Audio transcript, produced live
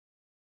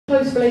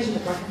close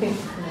relationship where I think,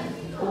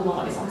 all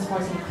art is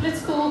unsurprisingly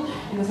political,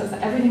 in the sense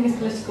that everything is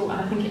political,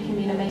 and I think it can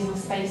be an amazing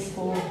space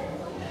for...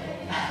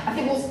 I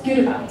think what's good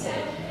about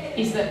it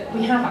is that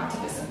we have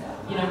activism.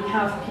 We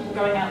have people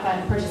going out there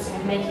and protesting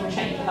and making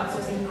change, and that's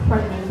what's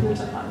incredibly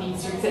important, that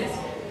needs to exist.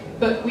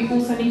 But we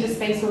also need a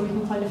space where we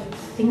can kind of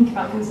think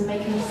about things and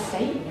make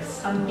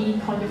mistakes and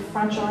be kind of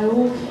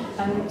fragile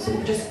and sort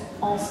of just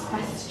ask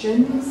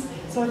questions.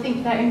 So I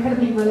think they're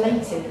incredibly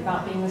related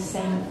without being the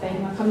same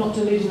thing. Like, I'm not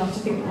deluded enough to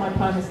think that my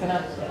poem is going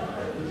to,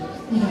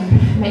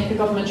 make the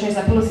government change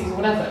their policies or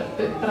whatever.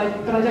 But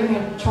I don't think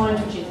I'm trying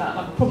to achieve that.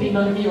 Like, probably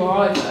none of you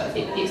are either.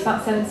 It's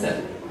that sense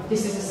of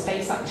this is a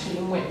space actually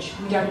in which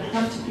we don't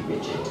have to be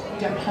rigid. We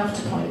don't have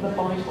to kind of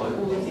abide by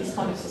all of these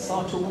kind of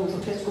societal rules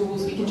and political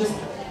rules. We can just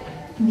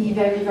be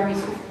very, very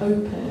sort of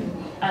open.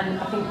 And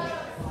I think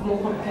the more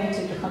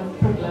complicated the kind of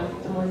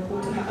problem, the more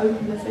important that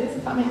openness is,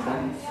 if that makes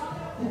sense.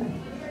 Yeah,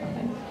 I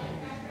think.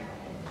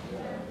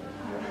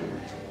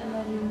 And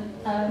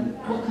then,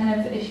 what kind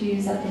of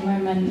issues at the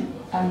moment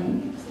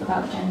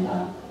about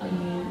gender are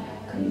you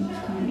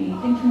currently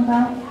thinking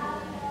about?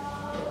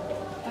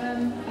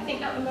 I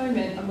think at the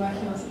moment I'm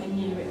working on something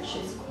new which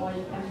is quite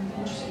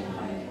interesting,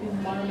 kind of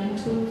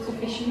environmental sort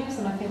of issues,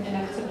 and I think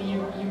inevitably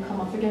you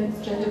come up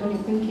against gender when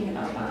you're thinking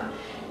about that,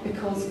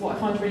 because what I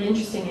find really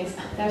interesting is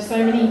there are so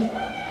many,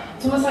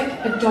 it's almost like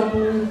a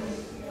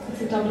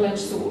double-edged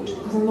sword,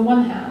 because on the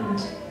one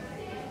hand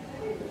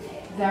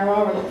there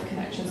are a lot of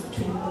connections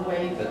between the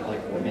way that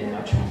women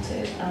are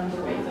treated and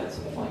the way that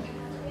sort of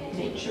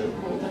nature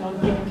rules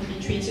and women can be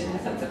treated, in the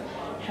sense of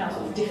how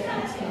sort of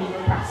difference can be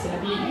repressed and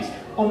abused.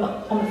 On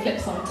the flip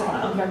side to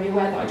that, I'm very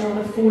aware that I don't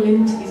want to fall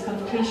into these kind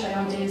of cliche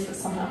ideas that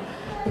somehow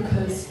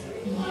because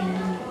you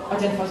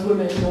identify as a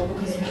woman or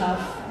because you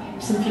have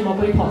some female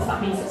body parts,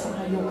 that means that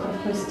somehow you're kind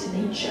of closer to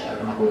nature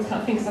and all these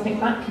kind of things. I think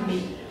that can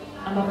be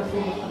another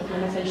form of kind of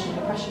limitation and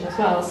oppression as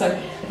well. So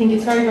I think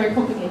it's very, very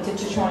complicated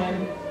to try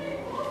and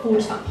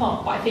forge that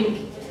path. But I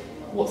think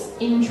what's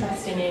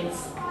interesting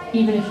is,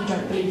 even if you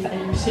don't believe that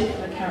any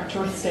particular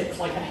characteristics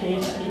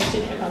adhere to any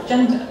particular kind of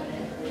gender,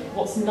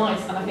 what's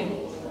nice, and I think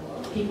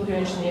people who are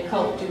interested in the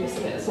occult do this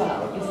a bit as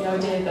well, is the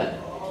idea that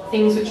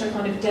things which are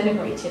kind of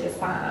denigrated as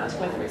bad,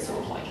 whether it's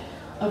sort of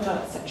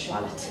overt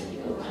sexuality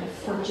or kind of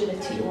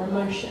fragility or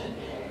emotion,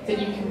 that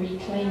you can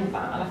reclaim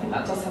that. And I think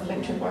that does have a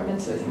link to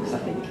environmentalism, because I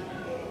think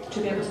to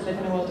be able to live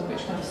in a world in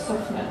which kind of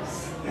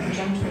softness and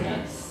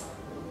gentleness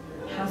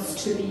has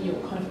to be your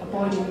kind of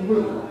abiding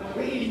rule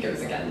really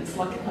goes against a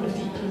kind of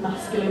deeply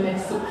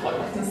masculinist sort of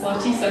Western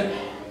society.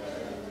 So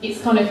it's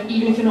kind of,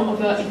 even if you're not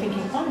overtly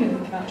thinking, I'm going to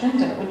think about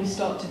gender, when you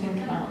start to think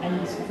about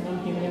any sort of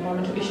non-human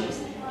environmental issues,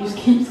 it just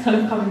keeps kind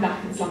of coming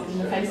back and slapping in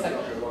the face.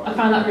 So I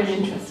found that really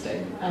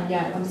interesting, and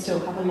yeah, I still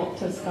have a lot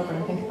to discover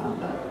and think about,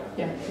 but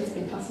yeah, it's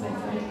been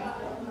fascinating.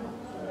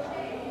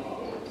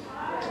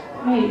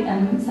 Great,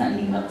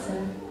 certainly a lot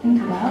to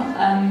think about.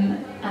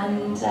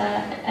 And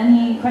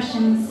any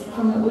questions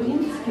from the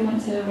audience? If you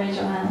want to raise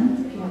your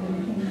hand, if you have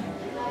anything you'd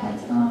like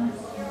to ask.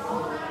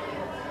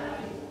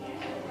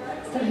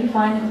 It's totally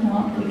fine, if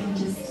not, we can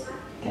just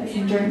get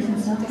some drinks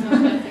and stuff.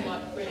 Anything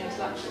really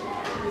intellectual,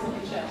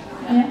 reasonably chill.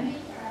 Yeah.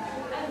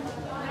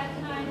 Where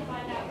can I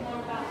find out more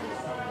about this?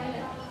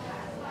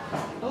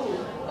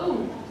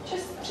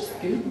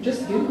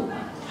 Just Google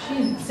that.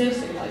 She's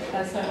seriously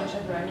there's so much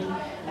everywhere. I mean,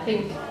 I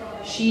think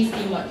she's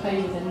been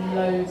played with in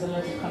loads and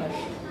loads of kind of,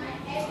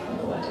 what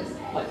the word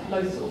is,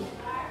 loads of sort of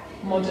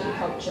modern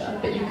culture,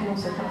 but you can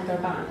also kind of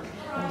go back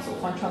and sort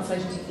of find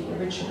translations of the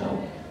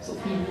original sort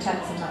of Hebrew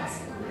text, and that's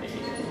really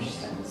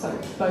interesting. So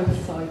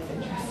both sides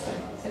interesting.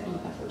 So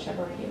either,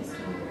 whichever appeals to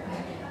you.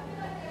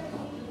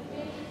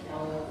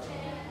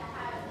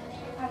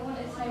 I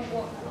wanted to know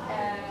what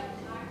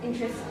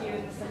interests you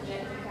in the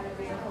subject of kind of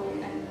the occult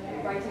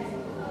and writers in the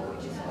war,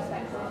 which is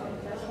perspective in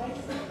the first place.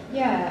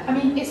 Yeah, I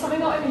mean, it's something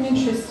that I've been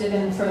interested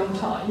in for a long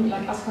time.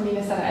 As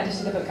Carmina said, I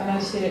edited a book, and I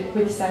edited it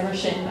with Sarah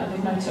Shin at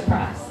Nota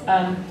Press,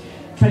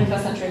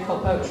 21st Century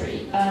Occult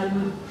Poetry,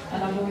 and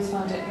I've always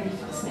found it really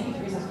fascinating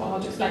for reasons quite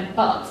hard to explain.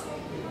 But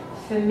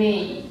for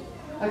me,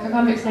 I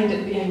kind of explained at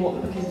the beginning what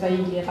the book is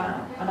vaguely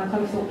about, and I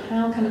kind of thought,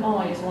 how can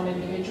I, as one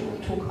individual,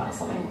 talk about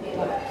something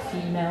like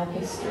female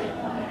history?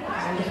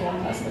 Because I'm just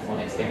one person with one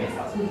experience,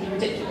 that would be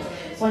ridiculous.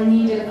 So I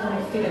needed a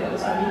kind of figure that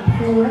was very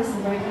porous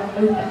and very kind of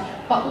open,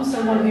 but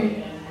also one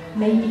who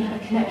maybe had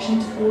a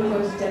connection to all of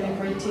those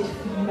denigrated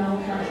female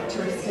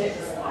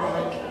characteristics,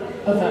 like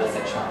overt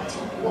sexuality,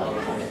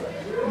 like kind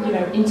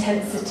of,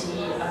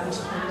 intensity and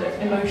kind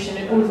of emotion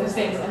and all of those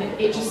things. And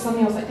it just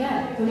suddenly I was like,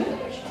 yeah, the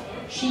village.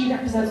 She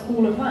represents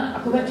all of that.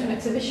 I went to an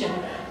exhibition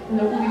and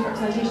there were all these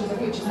representations of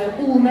witches, and they're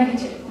all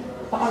negative.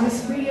 But I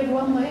was really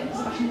overwhelmed by it, because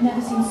I've actually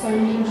never seen so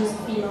many images of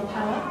female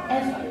power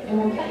ever in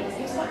one place.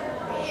 It was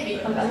really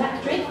kind of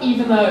electric,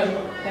 even though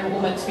they were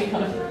all meant to be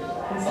kind of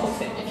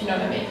insulting, if you know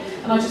what I mean.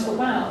 And I just thought,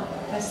 wow,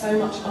 there's so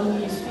much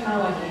unused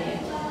power here.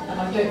 and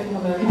I don't think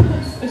I'm the only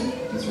person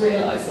who's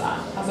realised that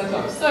as I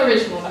got so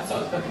original when I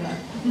started the book, and then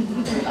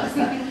realised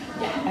that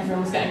yeah,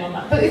 everyone's getting on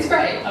that. But it's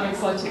great. I'm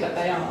excited that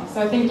they are.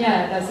 So I think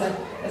yeah, there's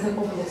an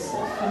obvious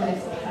sort of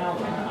feminist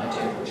empowering that I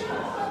do, which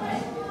helps me.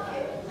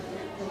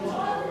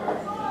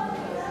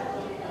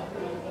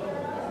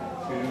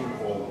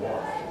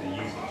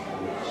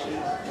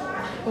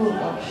 Oh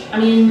gosh, I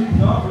mean,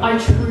 I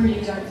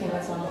truly don't think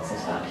there's one answer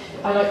to that.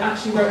 I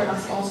actually wrote a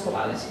massive article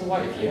about this for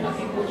White Review, and I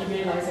think what you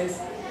realise is,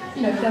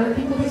 there are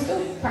people who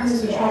still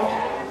practice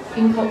witchcraft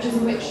in cultures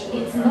in which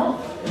it's not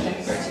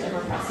decorated and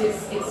repressed.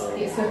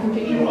 It's a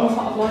completely normal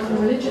part of life and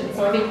religion.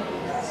 So I think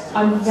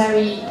I'm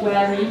very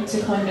wary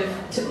to kind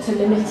of to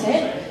limit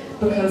it,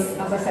 because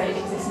as I say, it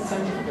exists in so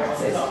many different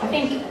practices. I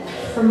think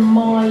from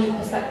my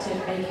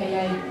perspective,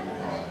 aka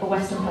a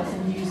Western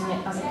person using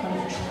it as a kind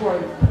of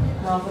trope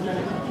rather than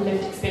a kind of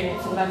lived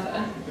experience or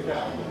whatever,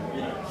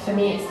 for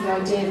me it's the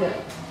idea that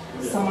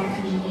someone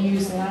can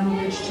use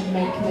language to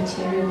make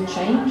material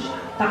change.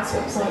 That's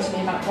what excites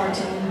me about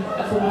writing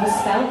a form of a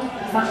spell.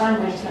 That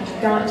language is meant to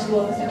go out into the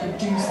world, it's meant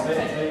to do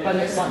something, whether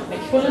it's like make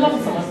you fall in love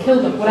with someone,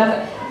 kill them,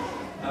 whatever.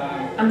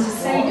 And to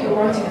say that you're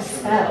writing a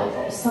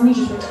spell suddenly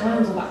just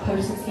returns all that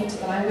potency into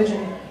the language,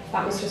 and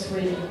that was just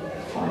really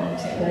fun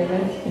to play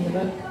with in the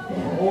book.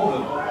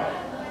 Yeah.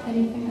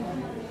 Anything else?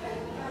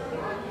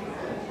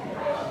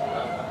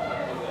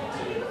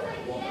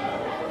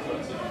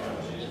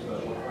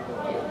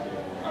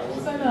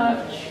 So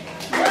much.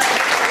 I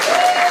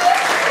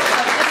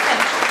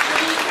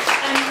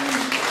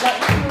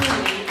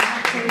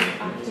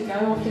have to go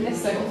after this,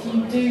 so if you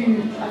do,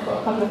 I've got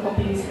a couple of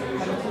copies, if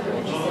you're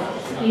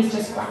interested, please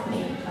just grab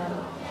me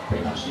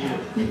pretty much now.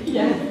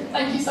 Yeah,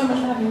 thank you so much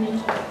for having me.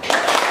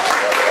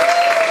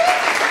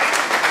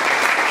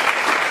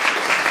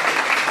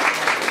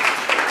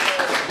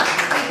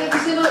 Thank you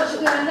so much.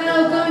 We are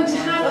now going to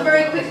have a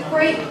very quick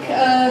break,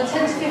 10 to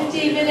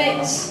 15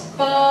 minutes,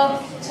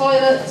 bath,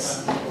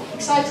 toilets,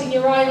 exciting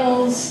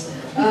urinals,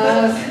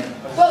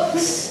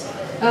 books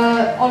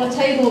on a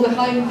table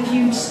behind the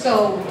huge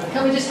skull.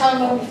 Can we just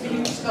hand over the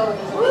huge skull?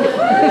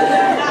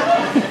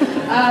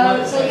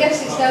 So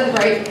yes, it's now the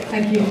break.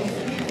 Thank you.